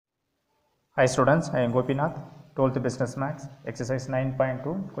Hi students, I am Gopinath, 12th Business Maths, exercise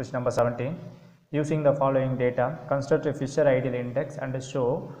 9.2, question number 17. Using the following data, construct a Fisher ideal index and show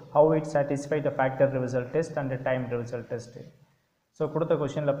how it satisfies the factor reversal test and the time reversal test. So, கொடுத்த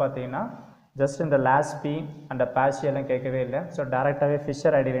questionல பார்த்தீங்கன்னா just இந்த last p and partial எல்லாம் கேட்கவே இல்லை. So, directly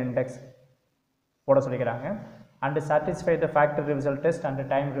Fisher ideal index போட சொல்லிக்கிறாங்க and satisfy the factor reversal test and the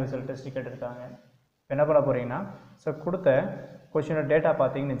time reversal test கேட்டிருக்காங்க. என்ன பண்ண போறீங்கன்னா ஸோ கொடுத்த கொஷினோட டேட்டா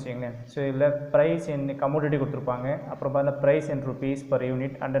பார்த்தீங்கன்னு வச்சுக்கோங்க. ஸோ இதில் ப்ரைஸ் இன் கமோடிட்டி கொடுத்துருப்பாங்க, அப்புறம் பார்த்தா price in rupees per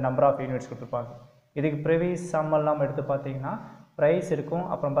unit and number of units கொடுத்துருப்பாங்க. இதுக்கு ப்ரிவியஸ் சம் எல்லாம் எடுத்து பார்த்தீங்கன்னா ப்ரைஸ் இருக்கும்,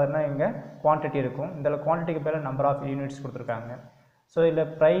 அப்புறம் பார்த்தீங்கன்னா இங்கே குவான்டிட்டி இருக்கும். இதில் குவான்டிட்டிக்கு பேர் நம்பர் ஆஃப் யூனிட்ஸ் கொடுத்துருக்காங்க. ஸோ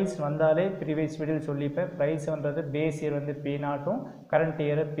இதில் ப்ரைஸ் வந்தாலே ப்ரீவியஸ் வீடியோவில் சொல்லிப்பேன், ப்ரைஸ் வந்தது பேஸ் இயர் வந்து P0 கரண்ட்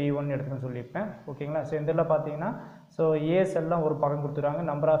இயர் P1 எடுத்துன்னு சொல்லிப்பேன். ஓகேங்களா? ஸோ இதில் பார்த்தீங்கன்னா ஸோ ஏஸ் எல்லாம் ஒரு பக்கம் கொடுத்துருக்காங்க,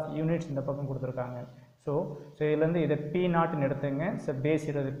 நம்பர் ஆஃப் யூனிட்ஸ் இந்த பக்கம் கொடுத்துருக்காங்க. ஸோ இதுலேருந்து இதை P0 எடுத்துங்க. So base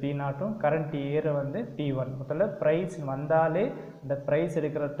year P0 current year வந்து P1. மொத்தத்தில் ப்ரைஸ் வந்தாலே இந்த ப்ரைஸ்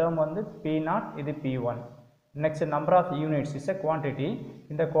இருக்கிற டேர்ம் வந்து P0, இது P1. Next number of units is a quantity.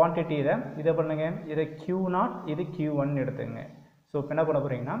 இந்த குவான்டிட்டி இதை பண்ணுங்க, இதை Q0, இது Q1 எடுத்துங்க. ஸோ இப்போ என்ன பண்ண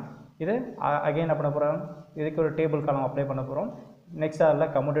போகிறீங்கன்னா இது அகைன் என்ன பண்ண போகிறோம், இதுக்கு ஒரு டேபிள் காலம் அப்ளை பண்ண போகிறோம். நெக்ஸ்ட்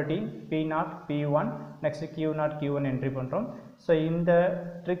அதில் commodity P0 P1 next Q0 Q1 entry பண்ணுறோம். ஸோ இந்த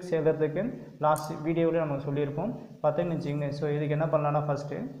ட்ரிக்ஸ் எழுதுறதுக்கு லாஸ்ட் வீடியோவில் நம்ம சொல்லியிருப்போம் பார்த்தீங்கன்னு வச்சுக்கோங்க. ஸோ இதுக்கு என்ன பண்ணலாம்னா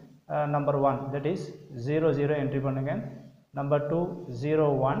first number 1 that is 0 0 entry பண்ணுங்கள், நம்பர் 2 0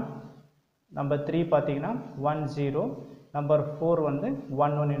 1, நம்பர் 3 பார்த்தீங்கன்னா 1 0, நம்பர் 4 வந்து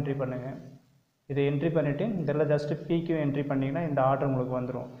 1 1 என்ட்ரி பண்ணுங்கள். இதை என்ட்ரி பண்ணிவிட்டு இதில் ஜஸ்ட்டு பிக்யூ என்ட்ரி பண்ணிங்கன்னா இந்த ஆர்டர் உங்களுக்கு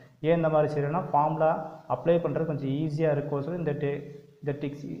வந்துடும். ஏன் இந்த மாதிரி செய்யணும்னா ஃபார்முலா அப்ளை பண்ணுறது கொஞ்சம் ஈஸியாக இருக்கும். ஸோ இந்த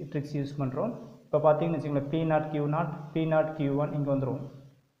ட்ரிக்ஸ் யூஸ் பண்ணுறோம். இப்போ பார்த்தீங்கன்னு வச்சுக்கோங்களேன் P0 Q0 P0 Q1 இங்கே வந்துடும்.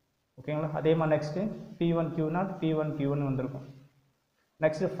 ஓகேங்களா? அதே மாதிரி next P1 Q0 P1 Q1 வந்துருக்கும்.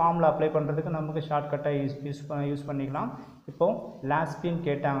 நெக்ஸ்ட்டு ஃபார்முலா அப்ளை பண்ணுறதுக்கு நமக்கு ஷார்ட்கட்டாக யூஸ் பண்ணிக்கலாம். இப்போது லாஸ்ட் பீன்னு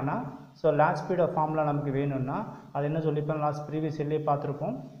கேட்டாங்கன்னா ஸோ லாஸ்ட் பீட ஃபார்முலா நமக்கு வேணும்னா அது என்ன சொல்லிப்பேன், லாஸ்ட் ப்ரீவியஸ் இயர்லேயே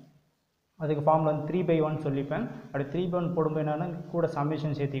பார்த்துருப்போம். அதுக்கு ஃபார்முலா வந்து 3/1 சொல்லிப்பேன். அப்படி 3/1 போடும்போது என்னன்னா கூட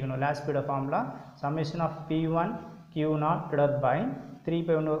சம்மேஷன் சேர்த்திக்கணும். லாஸ்ட் பீட formula summation of P1 Q0 divide by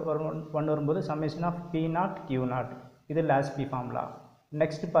 3/1 வரும்போது சம்மேஷன் ஆஃப் P0 Q0. இது லாஸ்ட் பி ஃபார்முலா.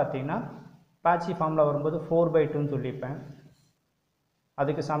 நெக்ஸ்ட் பார்த்தீங்கன்னா பேட்சி ஃபார்முலா வரும்போது 4/2 சொல்லிப்பேன்.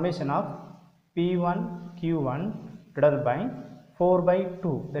 அதுக்கு summation of P1 Q1 divide by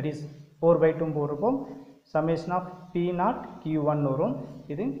 4/2 that is 4/2 போடுறப்போ சம்மேஷன் ஆஃப் P0 Q1 வரும்.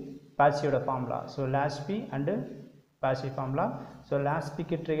 இது பேட்சியோட formula. So last B and பேட்சி formula. So last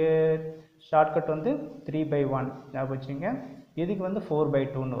பிக்கு shortcut வந்து 3/1 ஞாபகம் வச்சுங்க. இதுக்கு வந்து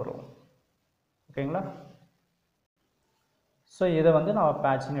 4/2 வரும். ஓகேங்களா? ஸோ இதை வந்து நம்ம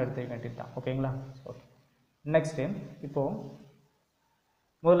பேட்சின்னு எடுத்துக்க வேண்டியது தான். ஓகேங்களா? ஓகே. நெக்ஸ்ட்டு இப்போது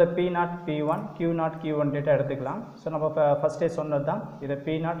முதல்ல P0 P1 Q0 Q1 data எடுத்துக்கலாம். ஸோ நம்ம இப்போ ஃபஸ்ட்டே சொன்னது தான், இதை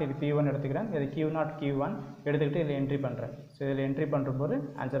P0 இது P1 எடுத்துக்கிறேன், இது Q0 Q1 எடுத்துக்கிட்டு இதில் என்ட்ரி பண்ணுறேன். ஸோ இதில் என்ட்ரி பண்ணும்போது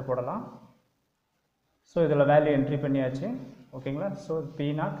ஆன்சர் போடலாம். ஸோ இதில் வேல்யூ என்ட்ரி பண்ணியாச்சு. ஓகேங்களா? So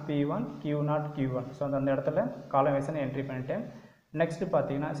P0 P1 Q0 Q1 so அந்த இடத்துல காலம் வைஸ் நான் என்ட்ரி பண்ணிட்டேன். நெக்ஸ்ட்டு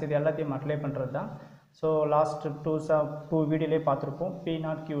பார்த்தீங்கன்னா இது எல்லாத்தையும் அப்ளை பண்ணுறது தான். ஸோ லாஸ்ட் டூ வீடியோலேயே பார்த்துருப்போம்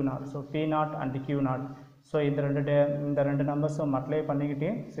P0 Q0. So P0 and Q0. So இந்த ரெண்டு நம்பர்ஸும் அப்ளை பண்ணிக்கிட்டே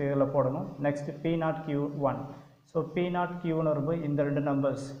ஸோ இதில் போடணும். Next P0 Q1. So P0 Q1 வரும்போது இந்த ரெண்டு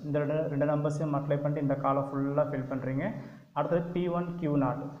நம்பர்ஸையும் அப்ளை பண்ணிட்டு இந்த காலம் ஃபுல்லாக ஃபில் பண்ணுறீங்க. அடுத்தது P1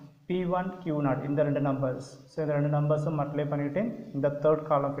 Q0 இந்த ரெண்டு நம்பர்ஸ். ஸோ இந்த ரெண்டு நம்பர்ஸும் அப்ளை பண்ணிவிட்டு இந்த தேர்ட்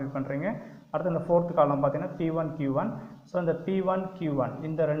காலம் ஃபில் பண்ணுறீங்க. அடுத்து இந்த ஃபோர்த் காலம் பார்த்தீங்கன்னா P1 Q1. ஸோ இந்த P1 Q1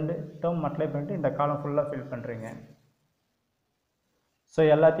 இந்த ரெண்டு டேர்ம் அப்ளை பண்ணிவிட்டு இந்த காலம் ஃபுல்லாக ஃபில் பண்ணுறீங்க. ஸோ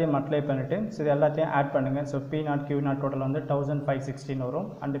எல்லாத்தையும் அப்ளை பண்ணிவிட்டு ஸோ இது எல்லாத்தையும் ஆட் பண்ணுங்கள். ஸோ P0 Q0 டோட்டல் வந்து 1516 வரும்.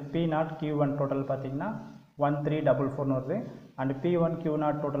 அண்டு P0 Q1 டோட்டல் பார்த்தீங்கன்னா 1344 வருது. அண்டு P1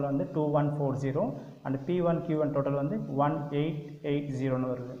 Q0 டோட்டல் வந்து 2140. அண்டு P1 Q1 டோட்டல் வந்து 1880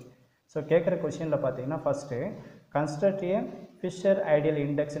 வருது. ஸோ கேட்குற கொஷினில் பார்த்தீங்கன்னா ஃபஸ்ட்டு கன்ஸ்ட்ரக்ட் ஏ ஃபிஷர் ஐடியல்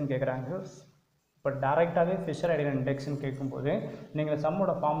இண்டெக்ஸ்ன்னு கேட்குறாங்க. இப்போ டேரெக்டாகவே ஃபிஷர் ஐடியல் இண்டெக்ஸ்ன்னு கேட்கும்போது நீங்கள்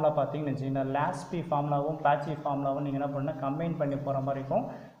சம்மோட ஃபார்முலா பார்த்தீங்கன்னு வச்சிங்கன்னா லாஸ்ட் பி ஃபார்முலாவும் பேட்சி ஃபார்முலாவும் நீங்கள் என்ன பண்ணால் கம்பைன் பண்ணி போகிற மாதிரி இருக்கும்.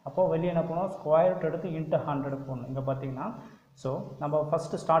 அப்போது வெளியே என்ன பண்ணுவோம், ஸ்கொயர் ரூட் எடுத்து இன்ட்டு 100 போடணும். இங்கே பார்த்தீங்கன்னா ஸோ நம்ம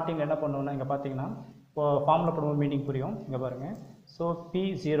ஃபஸ்ட்டு ஸ்டார்டிங்கில் என்ன பண்ணுவோம்னா இங்கே பார்த்தீங்கன்னா இப்போது ஃபார்முலா போடும்போது மீனிங் புரியும். இங்கே பாருங்கள். ஸோ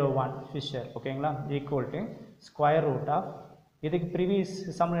P01 ஃபிஷர் ஓகேங்களா equal to square root of இதுக்கு ப்ரீவியஸ்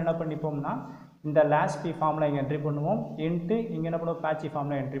சம்மில் என்ன பண்ணிப்போம்னா இந்த லாஸ்ட் பி ஃபார்முலா இங்கே என்ட்ரி பண்ணுவோம், இன்ட்டு இங்கே என்ன பண்ணுவோம் பேட்சி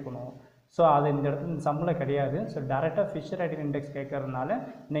ஃபார்முலா என்ட்ரி பண்ணுவோம். ஸோ அது இந்த இடத்துல இந்த சம்மில் கிடையாது. ஸோ டேரெக்டாக ஃபிஷர் ஐடியல் இண்டெக்ஸ் கேட்கறதுனால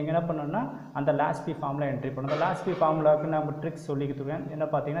நீங்கள் என்ன பண்ணணும்னா அந்த லாஸ்ட் பி ஃபார்முலா என்ட்ரி பண்ணணும். அந்த லாஸ்ட் பி ஃபார்முலாவுக்கு நான் ட்ரிக்ஸ் சொல்லிக்கிட்டுருக்கேன். என்ன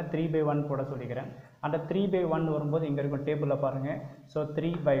பார்த்தீங்கன்னா 3/1 போட சொல்லிக்கிறேன். அந்த 3/1 வரும்போது இங்கே இருக்கும் டேபிளில் பாருங்கள். ஸோ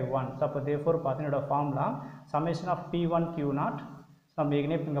 3/1. ஸோ அப்போ தேர்ஃபோர் பார்த்தீங்கன்னா என்னோட formula summation of P1 Q0. நம்ம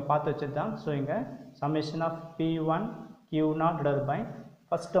ஏற்கனவே இங்கே பார்த்து வச்சது தான். ஸோ இங்கே summation of P1 Q0 divided by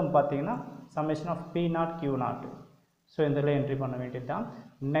first term பார்த்தீங்கன்னா summation of P0 Q0. So இந்த இதில் என்ட்ரி பண்ண வேண்டியது தான்.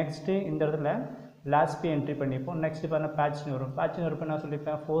 நெக்ஸ்ட்டு இந்த இடத்துல லாஸ்ட் பி என்ட்ரி பண்ணிப்போம். நெக்ஸ்ட் பார்த்தீங்கன்னா பேட்ச்னு வரும். பேட்ச்னு வரப்போ நான்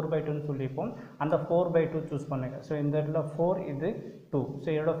சொல்லியிருப்பேன் 4/2ன்னு சொல்லியிருப்போம். அந்த 4/2 சூஸ் பண்ணுங்கள். ஸோ இந்த இடத்துல 4 இது 2. ஸோ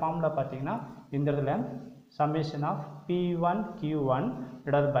இதோட ஃபார்முலா பார்த்தீங்கன்னா இந்த இடத்துல summation of P1 Q1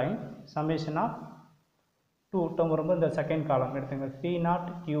 divided by summation of 2 term வரும்போது இந்த செகண்ட் காலம் எடுத்துங்க P0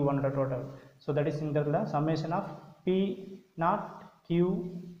 Q1 total. So that is இந்த இடத்துல summation of P0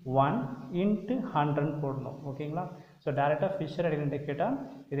 Q1 into 100 போடணும். ஓகேங்களா? ஸோ டேரெக்டாக ஃபிஷர் ஐடென்டி கேட்டால்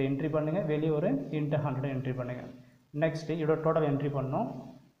இதை என்ட்ரி பண்ணுங்கள். வெளியே ஒரு இன்ட்டு 100 என்ட்ரி பண்ணுங்கள். நெக்ஸ்ட்டு இதோட டோட்டல் என்ட்ரி பண்ணணும்.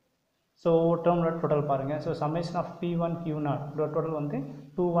 ஸோ ஒவ்வொரு டேர்மோட டோட்டல் பாருங்கள். So summation of P1 Q0 இதோட டோட்டல் வந்து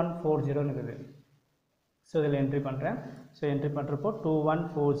 2140 இருக்குது. ஸோ இதில் என்ட்ரி பண்ணுறேன். ஸோ என்ட்ரி பண்ணுறப்போ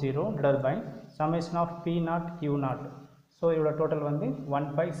 2140 divide by summation of P0 Q0. So இதோட டோட்டல் வந்து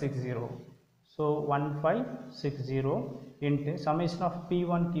 1560. So 1560 into summation of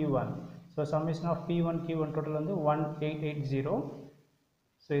P1 Q1. So summation of P1 Q1 total வந்து 1880.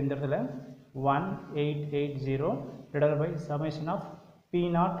 ஸோ இந்த இடத்துல 1880 divide by summation of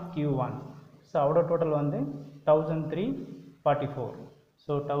P0 Q1. So அதோட total வந்து 1344.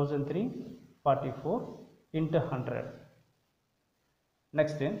 So 1344 into 100.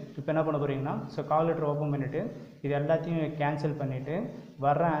 Next இப்போ என்ன பண்ண போகிறீங்கன்னா ஸோ கால்குலேட்டர் ஓப்பன் பண்ணிவிட்டு இது எல்லாத்தையும் கேன்சல் பண்ணிவிட்டு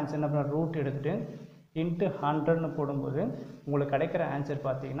வர்ற ஆன்சர் என்ன பண்ண ரூட் எடுத்துகிட்டு இன்ட்டு 100ன்னு போடும்போது உங்களுக்கு கிடைக்கிற ஆன்சர்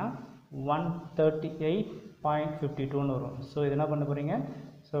பார்த்தீங்கன்னா 138.52ன்னு வரும். ஸோ இது என்ன பண்ண போகிறீங்க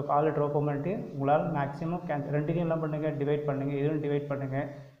ஸோ கால்குலேட்டர் ஓப்பன் பண்ணிட்டு உங்களால் மேக்ஸிமம் ரெண்டுத்தையும் எல்லாம் பண்ணுங்கள், டிவைட் பண்ணுங்கள். இதுவும் டிவைட் பண்ணுங்கள்.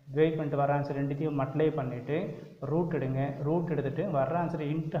 டிவைட் பண்ணிட்டு வர ஆன்சர் ரெண்டுத்தையும் மல்டிப்ளை பண்ணிவிட்டு ரூட் எடுங்க. ரூட் எடுத்துகிட்டு வர ஆன்சர்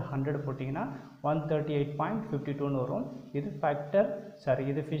இன்ட்டு 100 போட்டிங்கன்னா 138.52ன்னு வரும். இது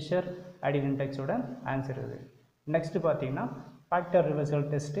இது ஃபிஷர் ஐடியல் இண்டெக்ஸோட ஆன்சர் இது. நெக்ஸ்ட்டு பார்த்தீங்கன்னா ஃபேக்டர் ரிவர்சல்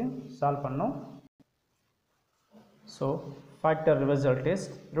டெஸ்ட்டு சால்வ் பண்ணோம். ஸோ ஃபேக்டர் ரிவர்சல்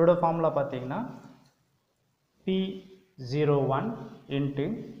டெஸ்ட் இதோட ஃபார்முலா பார்த்தீங்கன்னா P01 into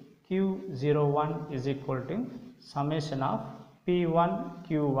Q01 is equal to summation of P1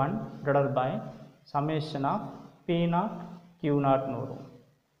 Q1 divided by summation of P0 Q0ன்னு வரும்.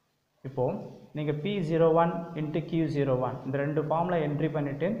 இப்போது நீங்கள் P01 இன்ட்டு Q01 இந்த ரெண்டு ஃபார்முலா என்ட்ரி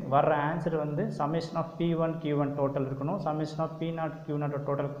பண்ணிவிட்டு வர்ற ஆன்சர் வந்து summation of P1 Q1 total இருக்கணும். Summation of P0 Q0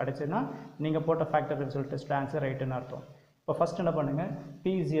 total கிடச்சுன்னா நீங்கள் போட்ட ஃபேக்டர் ரிசல்ட் டெஸ்ட் ஆன்சர் ரைட்டுன்னு அர்த்தம். இப்போ ஃபஸ்ட் என்ன பண்ணுங்கள்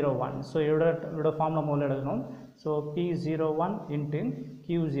P01. ஸோ இதோட ஃபார்முலா முதல்ல எழுதணும். ஸோ P01 இன்ட்டு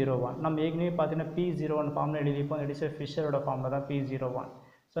Q01 நம்ம ஏற்கனவே பார்த்தீங்கன்னா P01 ஃபார்முலா எழுதிப்போம். எடிசர் ஃபிஷரோட ஃபார்முலா தான் P01.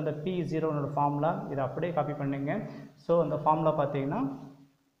 ஸோ அந்த P01 ஃபார்முலா இதை அப்படியே காப்பி பண்ணுங்க. ஸோ அந்த ஃபார்முலா பார்த்தீங்கன்னா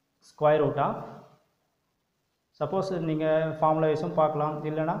ஸ்கொயர் ரூட் ஆஃப் சப்போஸ் நீங்கள் ஃபார்முலா வைஸும் பார்க்கலாம்.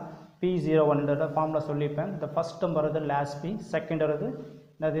 இல்லைனா P01 ஃபார்முலா சொல்லிப்பேன். இந்த ஃபஸ்ட் டேர்ம் வர்றது லாஸ்ட் பி, செகண்ட் வர்றது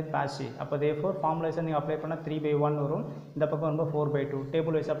என்னது பேசி. அப்போ தேர்ஃபோர் ஃபார்முலா வைஸை நீங்கள் அப்ளை பண்ணால் 3/1 வரும். இந்த பக்கம் ரொம்ப 4/2.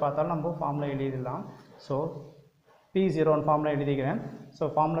 டேபிள் வைஸாக பார்த்தாலும் நம்ம ஃபார்முலா எழுதிடலாம். ஸோ P01 ஃபார்முலா எழுதிக்கிறேன். ஸோ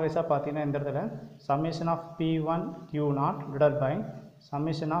ஃபார்முலா வைஸாக பார்த்தீங்கன்னா இந்த இடத்துல summation of P1 Q0 divide by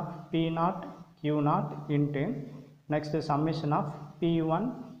summation of P0 Q0 into next summation of P1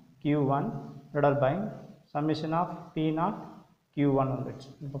 Q1 divide by summation of P0 Q1 வந்துடுச்சு.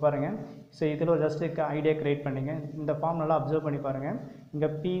 இப்போ பாருங்கள். ஸோ இதில் ஜஸ்ட் ஐடியா க்ரியேட் பண்ணிங்க. இந்த ஃபார்முலா அப்சர்வ் பண்ணி பாருங்கள். இங்கே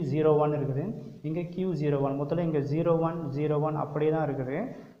P01 இருக்குது, இங்கே Q01. மொத்தத்தில் இங்கே 01 அப்படியே தான் இருக்குது.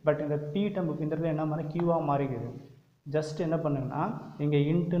 பட் இந்த P டேர்ம் இந்த இடத்துல என்ன மாதிரி Qவாக மாறிக்குது. ஜஸ்ட் என்ன பண்ணுங்கன்னா இங்கே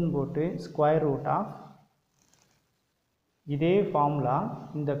இன்ட்டுன்னு போட்டு ஸ்கொயர் ரூட் ஆஃப் இதே ஃபார்முலா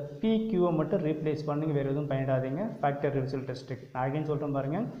இந்த PQவை மட்டும் ரீப்ளேஸ் பண்ணுங்க, வேறு எதுவும் பண்ணிடாதீங்க ஃபேக்டர் ரிவர்சல் டெஸ்ட்டுக்கு. நான் அகைன் சொல்கிறேன்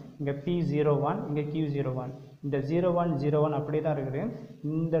பாருங்கள். இங்கே P01 இங்கே Q01. இந்த 01 அப்படியே தான் இருக்குது.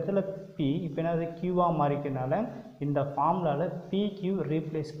 இந்த இடத்துல P இப்போ என்னது Qவாக மாறிக்கிறதுனால இந்த ஃபார்முலாவில் PQ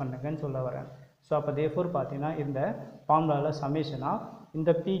ரீப்ளேஸ் பண்ணுங்கன்னு சொல்ல வரேன். ஸோ அப்போ தேர்ஃபோர் பார்த்தீங்கன்னா இந்த ஃபார்முலாவில் சம்மேஷன் ஆஃப்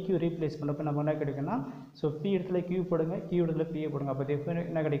இந்த PQ ரீப்ளேஸ் பண்ணப்போ நம்ம என்ன கிடைக்குன்னா ஸோ P இடத்துல Q போடுங்க, Q இடத்துல P போடுங்க. அப்போ தேர்ஃபோர்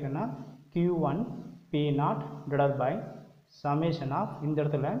என்ன கிடைக்குன்னா Q1 P0 divide by summation of இந்த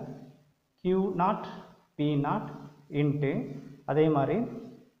இடத்துல Q0 P0 இன்ட்டு அதே மாதிரி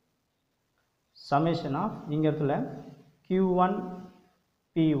சம்மேஷன் ஆஃப் இங்கே இடத்துல Q1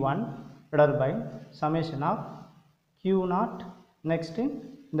 P1 divide by summation of Q0 next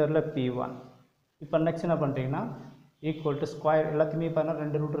இந்த இடத்துல P1. இப்போ நெக்ஸ்ட் என்ன பண்ணுறீங்கன்னா ஈக்குவல் டு ஸ்கொயர் எல்லாத்தையுமே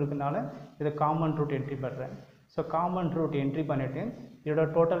பார்த்தீங்கன்னா 2 ரூட் இருக்குனால இதை காமன் ரூட் என்ட்ரி பண்ணுறேன். ஸோ காமன் ரூட் என்ட்ரி பண்ணிவிட்டு இதோட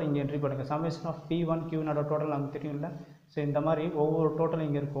டோட்டல் இங்கே என்ட்ரி பண்ணுங்கள். Summation of P1 Q0 total நமக்கு தெரியும்ல. ஸோ இந்த மாதிரி ஒவ்வொரு டோட்டல்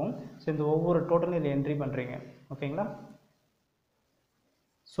இங்கே இருக்கும். ஸோ இந்த ஒவ்வொரு டோட்டலும் இதில் என்ட்ரி பண்ணுறீங்க. ஓகேங்களா?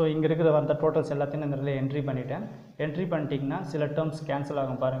 ஸோ இங்கே இருக்கிற வந்த டோட்டல்ஸ் எல்லாத்தையும் இந்த இடத்துல என்ட்ரி பண்ணிட்டேன். என்ட்ரி பண்ணிட்டீங்கன்னா சில டேர்ம்ஸ் கேன்சல்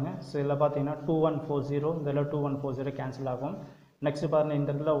ஆகும் பாருங்கள். ஸோ இதில் பார்த்தீங்கன்னா 2140 இதில் 2140 கேன்சல் ஆகும். நெக்ஸ்ட் பாருங்கள் இந்த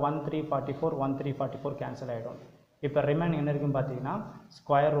இடத்துல 1344 1344 கேன்சல் ஆகிடும். இப்போ ரிமைனிங் என்ன இருக்குன்னு பார்த்தீங்கன்னா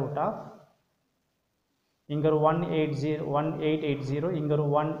ஸ்கொயர் ரூட் ஆஃப் இங்கே ஒரு 1880 இங்கே ஒரு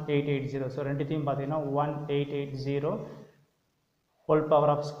 1880. ஸோ ரெண்டுத்தையும் பார்த்தீங்கன்னா 1880 whole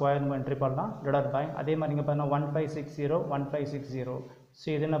power of square entry பண்ணலாம் டிவைட் பை அதே மாதிரி இங்கே பார்த்தீங்கன்னா 1560 ஸோ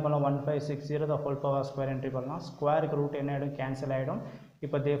இது என்ன பண்ணலாம் 1560 the whole power square entry பண்ணலாம். ஸ்கொயருக்கு ரூட் என்ன ஆகிடும் கேன்சல் ஆகிடும்.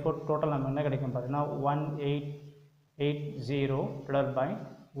 இப்போ தேர்ஃபோர் டோட்டல் நம்ம என்ன கிடைக்கும் பார்த்தீங்கன்னா 1880 டிவைட் பை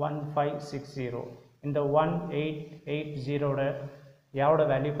 1560. இந்த 1880 யாவோட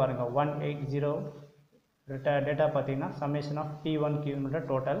வேல்யூ பாருங்கள் 180 டேட்டா பார்த்தீங்கன்னா summation of P1 Q1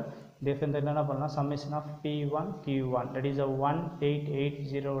 total. Different என்ன பண்ணலாம் summation of P1 Q1 that is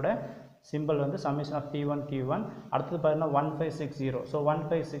 1880 simple வந்து சம்மேஷன் ஆஃப் P1 Q1. அடுத்தது பார்த்தீங்கன்னா 1560. ஸோ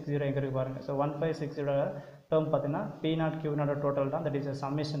 1560 எங்கே இருக்குது பாருங்கள். ஸோ 1560 டேர்ம் பார்த்தீங்கன்னா P0 Q0 டோட்டல் தான். That is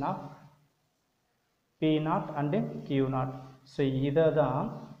summation of P0 and Q0. So இதை தான்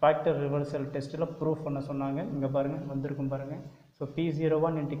ஃபேக்டர் ரிவர்சல் டெஸ்ட்டில் ப்ரூஃப் பண்ண சொன்னாங்க. இங்கே பாருங்கள் வந்திருக்கும் பாருங்கள். So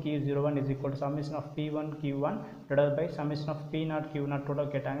P01 into Q01 is equal to summation of P1 Q1 divided by summation of P0 Q0 total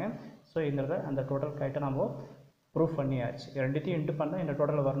கேட்டாங்க. ஸோ இந்த அந்த டோட்டல் கரெக்டாக நம்ம ப்ரூஃப் பண்ணியாச்சு. ரெண்டுத்தையும் இன்ட்டு பண்ணால் இந்த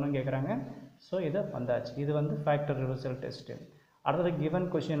டோட்டல் வரணும்னு கேட்குறாங்க. ஸோ இதை வந்தாச்சு. இது வந்து ஃபேக்டர் ரிவர்சல் டெஸ்ட்டு. அடுத்தது கிவன்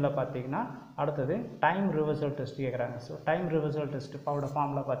கொஷினில் பார்த்தீங்கன்னா அடுத்தது டைம் ரிவர்சல் டெஸ்ட் கேட்குறாங்க. ஸோ டைம் ரிவர்சல் டெஸ்ட்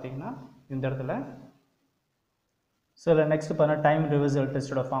ஃபார்மில் பார்த்தீங்கன்னா இந்த இடத்துல ஸோ நெக்ஸ்ட் பார்த்தீங்கன்னா டைம் ரிவர்சல்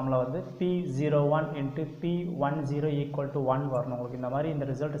டெஸ்ட்டோட ஃபார்முலா வந்து P01 into P10 equal to 1 வரணும். உங்களுக்கு இந்த மாதிரி இந்த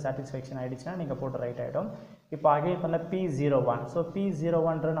ரிசல்ட் சாட்டிஸ்ஃபேக்ஷன் ஆகிடுச்சுன்னா நீங்கள் போட்டு ரைட் ஆகிடும். இப்போ அகைன் பண்ண P01. ஸோ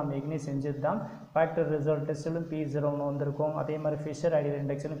P01 நம்ம எக்னி செஞ்சது தான். ஃபேக்டர் ரிசல்ட் டெஸ்ட்டிலும் P01 வந்திருக்கும். அதே மாதிரி ஃபிஷர் ஐடியல்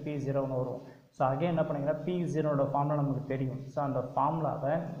இண்டெக்ஸிலும் P01 வரும். ஸோ அகைன் என்ன பண்ணிங்கன்னா P0 ஃபார்முலா நமக்கு தெரியும். ஸோ அந்த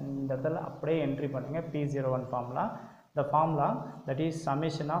ஃபார்முலாவை இந்த இடத்துல அப்படியே என்ட்ரி பண்ணுங்கள். P01 formula the formula that is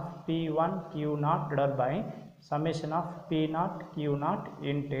summation of P1 Q0 divided by summation of P0 Q0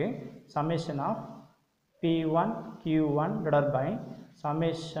 into summation of P1 Q1 divided by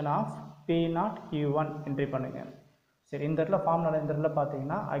summation of P0 Q1 entry பண்ணுங்க. சரி இந்த இடத்துல ஃபார்முலா இந்த இடத்துல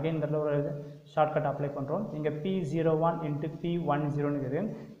பார்த்தீங்கன்னா அகைன் இந்த இடத்துல ஒரு ஷார்ட்கட் அப்ளை பண்ணுறோம். இங்கே P01 into P10 இருக்குது.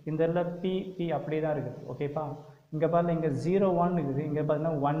 இந்த இடத்துல P அப்படியே தான் இருக்குது. ஓகேப்பா. இங்கே பாருங்கள் இங்கே 01 இருக்குது. இங்கே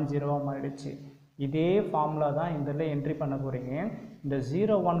பார்த்தீங்கன்னா 10 மாறிடுச்சு. இதே ஃபார்முலா தான் இந்த இதில் என்ட்ரி பண்ண போகிறீங்க. இந்த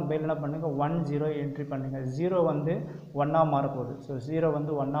 01 பேர் என்ன பண்ணுங்கள் 10 என்ட்ரி பண்ணுங்கள். 0 வந்து 1ஆக மாறப்போகுது. ஸோ 0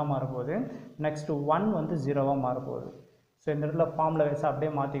 வந்து 1ஆக மாறப்போகுது. நெக்ஸ்ட்டு 1 வந்து 0ஆக மாறப்போகுது. ஸோ இந்த இடத்துல ஃபார்முலா வைஸாக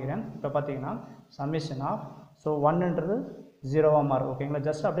அப்படியே மாற்றிக்கிறேன். இப்போ பார்த்தீங்கன்னா சம்மேஷன் ஆஃப் ஸோ 1ன்றது 0ஆக மாறும். ஓகேங்களா.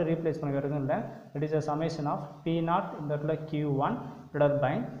 ஜஸ்ட் அப்படியே ரீப்ளேஸ் பண்ண வேறு இல்லை. It is a summation of P0 இந்த இடத்துல Q1 டிவைட்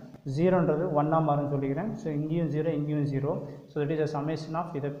பை 0ன்றது 1ஆக மாறும்னு சொல்லிக்கிறேன். ஸோ இங்கேயும் 0 இங்கேயும் 0. So it is a summation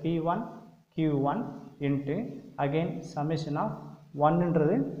of இதை P1 Q1 into again summation of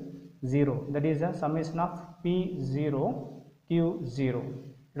 1ன்றது 0 that is a summation of P0 Q0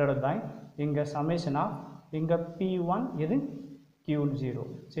 divided by இங்கே summation of இங்கே P1 இது Q0.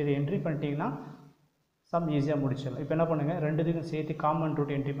 ஸோ இதை என்ட்ரி பண்ணிட்டீங்கன்னா சம் ஈஸியாக முடிச்சிடலாம். இப்போ என்ன பண்ணுங்கள் ரெண்டுத்துக்கும் சேர்த்து காமன்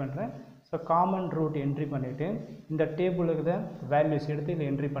ரூட் என்ட்ரி பண்ணுறேன். ஸோ காமன் ரூட் என்ட்ரி பண்ணிவிட்டு இந்த டேபிளுக்கு தான் வேல்யூஸ் எடுத்து இதில்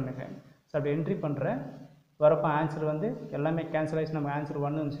என்ட்ரி பண்ணுங்கள். ஸோ அப்படி என்ட்ரி பண்ணுறேன். வரப்போ ஆன்சர் வந்து எல்லாமே கேன்சல் ஆகிடுச்சு. நம்ம ஆன்சர்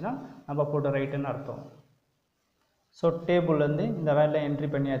 1 இருந்துச்சுன்னா நம்ம போட்டு ரைட்டுன்னு அர்த்தம். ஸோ டேபிள்லேருந்து இந்த வேலையை என்ட்ரி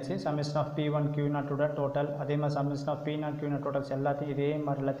பண்ணியாச்சு. Summation of P1 Q0 total அதே மாதிரி summation of P0 Q0 totals எல்லாத்தையும் இதே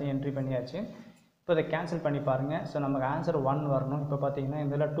மாதிரி எல்லாத்தையும் என்ட்ரி பண்ணியாச்சு. இப்போ இதை கேன்சல் பண்ணி பாருங்கள். ஸோ நமக்கு ஆன்சர் 1 வரணும். இப்போ பார்த்தீங்கன்னா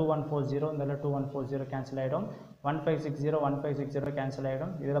இதில் 2140 இதில் 2140 கேன்சல் ஆகிடும். 1560 1560 கேன்சல்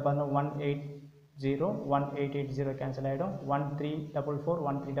ஆகிடும். இதில் பார்த்தீங்கன்னா 1880 கேன்சல் ஆகிடும். 1344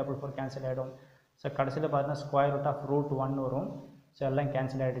 1344 கேன்சல் ஆகிடும். ஸோ கடைசியில் பார்த்தீங்கன்னா ஸ்கொயர் ரூட் ஆஃப் ரூட் 1 வரும். ஸோ எல்லாம்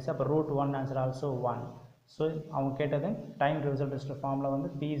கேன்சல் ஆகிடுச்சு. அப்போ ரூட் 1 ஆன்சர் ஆல்சோ 1. ஸோ அவங்க கேட்டது டைம் ரிசல்ட் டெஸ்ட் ஃபார்மில் வந்து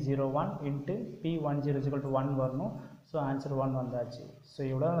P01 into P10 equal to 1 வரணும். ஸோ ஆன்சர் 1 வந்தாச்சு. ஸோ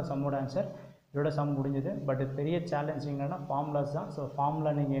இவ்வளோ சம்மோட ஆன்சர். இதோட சம் முடிஞ்சது. பட் பெரிய சேலஞ்சிங் என்னன்னா ஃபார்முலாஸ் தான். ஸோ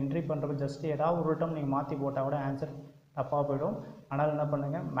ஃபார்முலா நீங்கள் என்ட்ரி பண்ணுறப்ப ஜஸ்ட் ஏதாவது ஒரு டைம் நீங்கள் மாற்றி போட்டால் கூட ஆன்சர் தப்பாக போயிடும். ஆனால் என்ன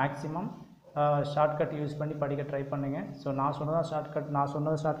பண்ணுங்கள் மேக்ஸிமம் ஷார்ட்கட் யூஸ் பண்ணி படிக்க ட்ரை பண்ணுங்கள். ஸோ நான் சொன்னதான்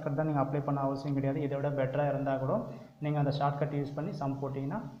ஷார்ட்கட் தான் நீங்கள் அப்ளை பண்ண அவசியம் கிடையாது. இதை விட பெட்டராக இருந்தால் கூட நீங்கள் அந்த ஷார்ட்கட் யூஸ் பண்ணி சம்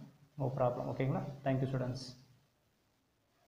போட்டிங்கன்னா நோ ப்ராப்ளம். ஓகேங்களா. Thank you students.